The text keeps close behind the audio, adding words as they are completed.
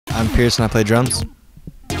I'm Pierce and I play drums.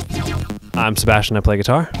 I'm Sebastian, I play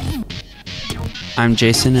guitar. I'm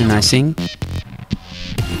Jason and I sing.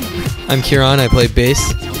 I'm Kieran, I play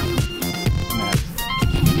bass.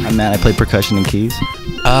 I'm Matt, I play percussion and keys.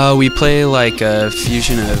 We play like a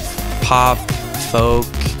fusion of pop, folk,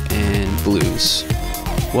 and blues.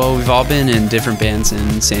 Well, we've all been in different bands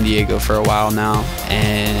in San Diego for a while now,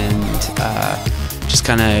 and just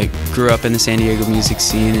kind of grew up in the San Diego music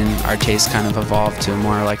scene, and our taste kind of evolved to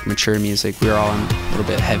more like mature music. We were all in a little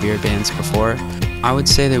bit heavier bands before. I would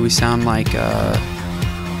say that we sound like a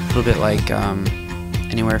little bit like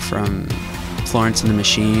anywhere from Florence and the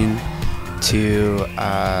Machine to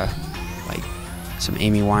like some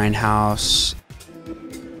Amy Winehouse.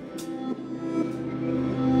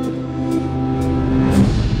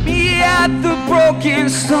 At the broken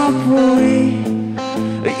subway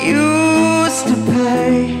I used to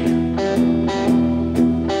pay,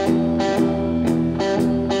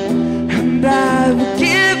 and I would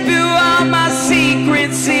give you all my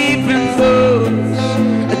secrets, even those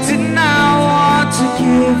I did not want to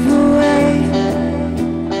give away.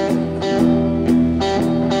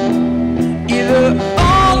 You're the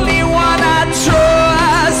only one I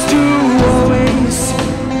trust to always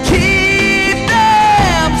keep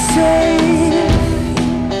them safe.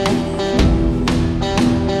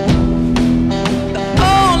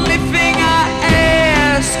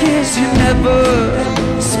 You never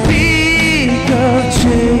speak of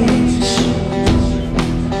change,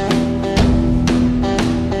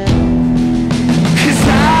 'cause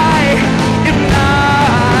I am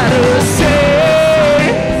not a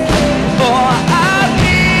saint, for I've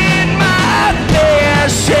made my fair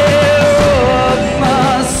share of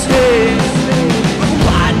mistakes.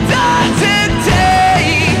 What does it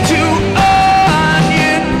take to earn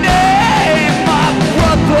your name, my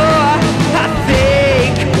brother? I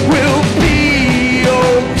think we'll be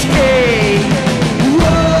okay.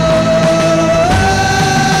 Whoa,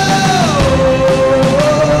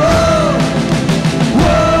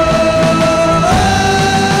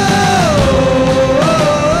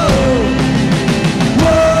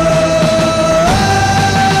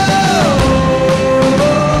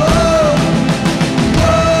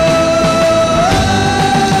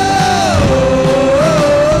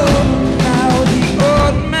 now the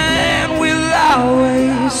old man will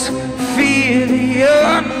always fear the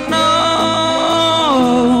unknown,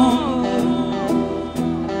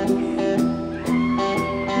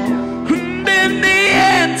 and in the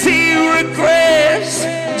end he regrets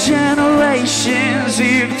generations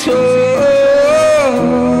you've told.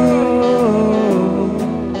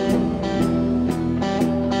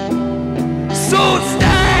 So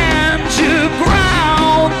stand your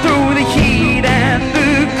ground through the heat and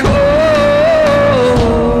the cold.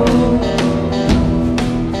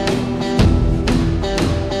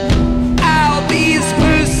 All these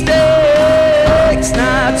mistakes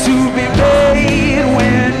not to be made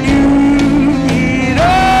when you get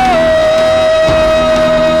old.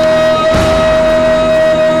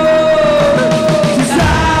 'Cause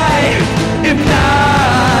I am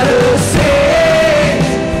not a saint,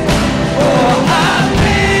 or I've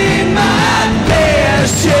made my fair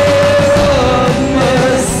share of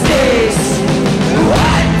mistakes.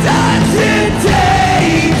 What does it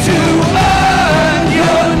take to earn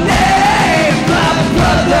your name, my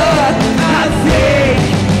brother? I think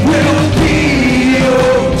we'll be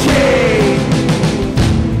okay.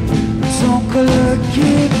 Don't go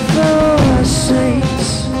looking for saints.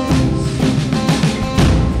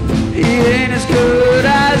 It ain't as good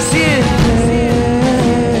as you think.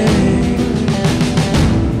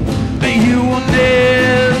 You will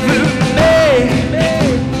never make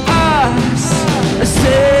us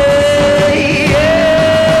say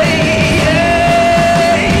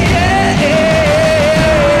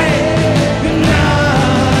you're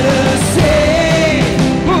not a saint.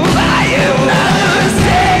 I am not a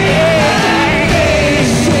saint.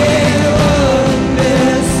 Share of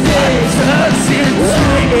mistakes. Does it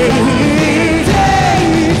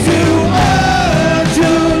take to earn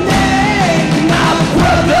your name, my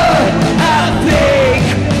brother? I think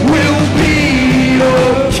we'll be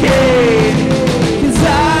okay. 'Cause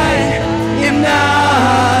I am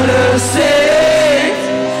not a saint.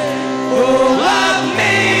 Oh, I've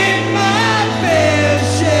made my fair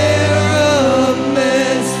share of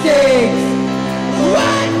mistakes.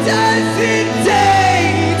 What does it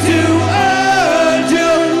take to earn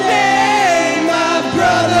your name, my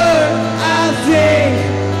brother? I think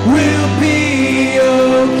we'll be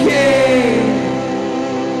okay.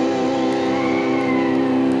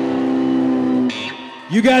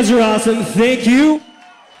 You guys are awesome. Thank you.